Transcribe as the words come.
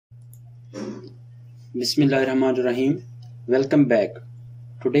Bismillahirrahmanirrahim. Welcome back.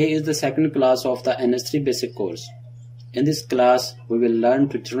 Today is the second class of the ns3 basic course. In this class, we will learn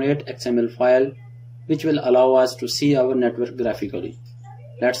to generate XML file which will allow us to see our network graphically.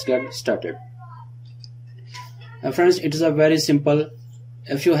 Let's get started. Friends, it is a very simple.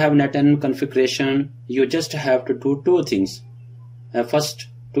 If you have NetN configuration, you just have to do two things. First,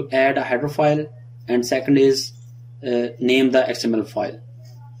 to add a header file, and second is name the XML file.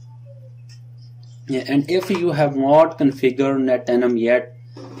 And if you have not configured NetN yet,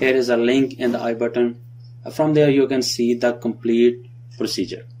 here is a link in the I button. From there you can see the complete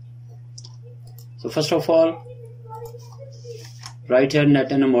procedure. So first of all, write here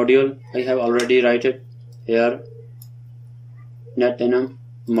NetN module. I have already write it here, NetN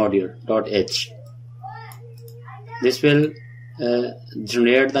module.h. This will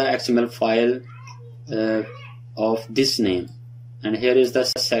generate the XML file of this name. And here is the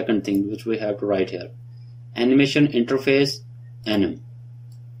second thing which we have to write here. Animation interface nm.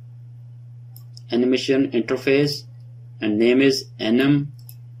 Animation interface and name is nm.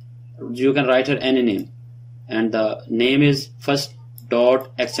 You can write here any name. And the name is first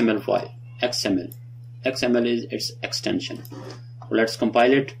 .xml file. XML. XML is its extension. So let's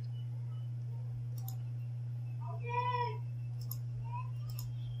compile it.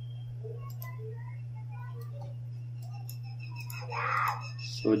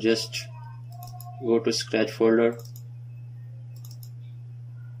 So just go to Scratch folder,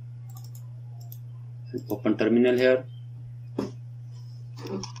 open terminal here.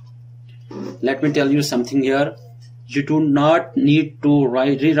 Let me tell you something here. You do not need to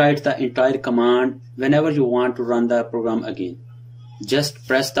rewrite the entire command whenever you want to run the program again. Just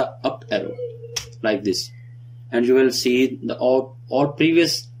press the up arrow like this and you will see the all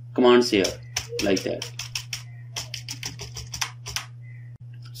previous commands here like that.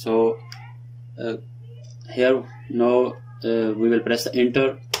 So here now we will press the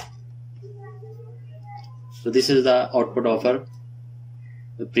enter. So this is the output of our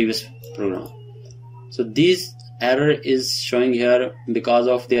previous program. So this error is showing here because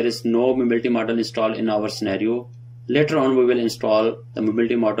of there is no mobility model installed in our scenario. Later on we will install the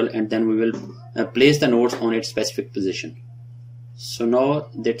mobility model and then we will place the nodes on its specific position. So now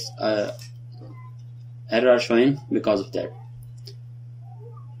that error are showing because of that.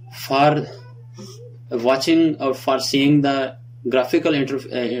 For watching or for seeing the graphical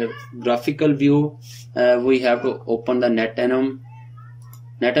view, we have to open the NetN.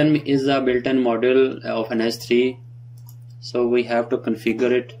 NetN is the built-in module of ns3, so we have to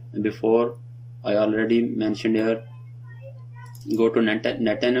configure it before. I already mentioned here. Go to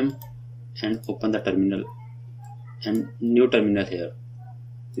NetN and open the terminal and new terminal here.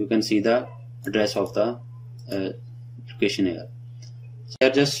 You can see the address of the location here. So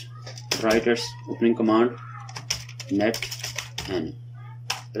here just write its opening command netn,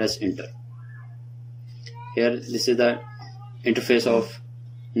 press enter. Here this is the interface of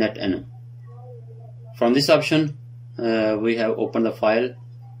netn. From this option we have opened the file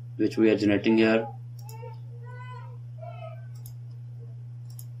which we are generating here.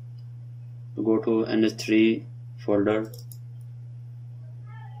 Go to ns3 folder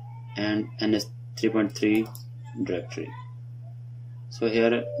and ns3.3 directory. So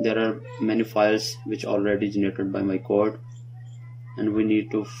here there are many files which already generated by my code and we need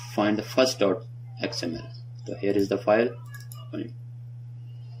to find the first .xml. So here is the file.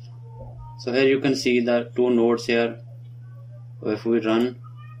 So here you can see the two nodes here. If we run,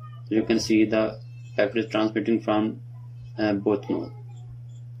 you can see the packet is transmitting from both nodes.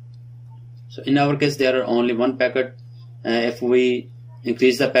 So in our case there are only one packet. If we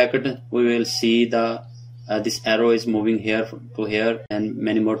increase the packet, we will see the this arrow is moving here to here and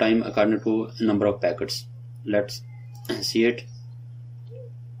many more time according to number of packets. Let's see it.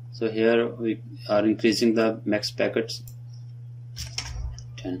 So here we are increasing the max packets.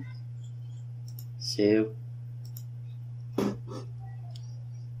 10. Save.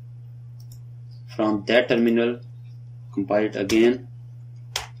 From that terminal, compile it again.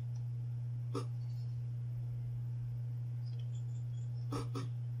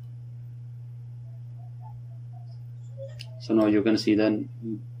 So now you can see the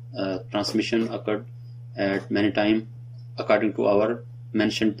transmission occurred at many time according to our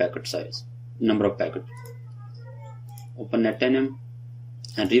mentioned packet size, number of packets. Open netn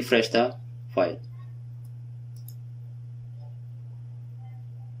and refresh the file.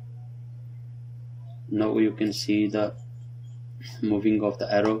 Now you can see the moving of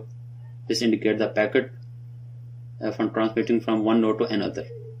the arrow. This indicates the packet from transmitting from one node to another.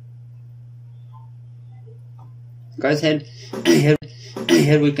 Guys, here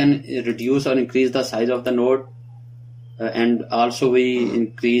here we can reduce or increase the size of the node, and also we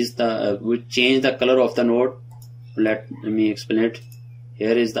increase the we change the color of the node. Let me explain it.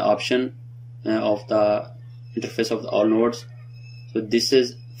 Here is the option of the interface of all nodes. So this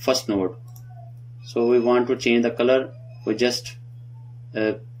is first node. So we want to change the color. We just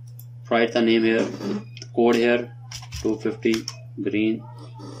write the name here, code here, 250 green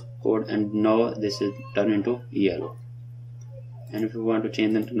code, and now this is turned into yellow. And if we want to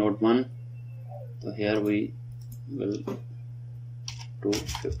change them to node 1, so here we will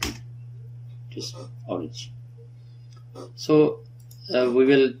 250 just orange. So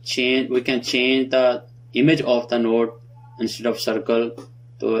we can change the image of the node instead of circle.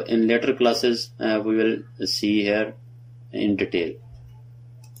 So in later classes we will see here in detail.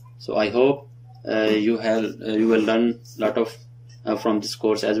 So I hope you will learn a lot of from this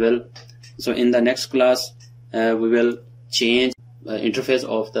course as well. So in the next class we will change interface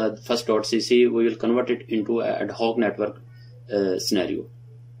of the first.cc. We will convert it into an ad hoc network scenario.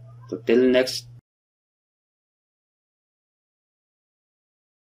 So till next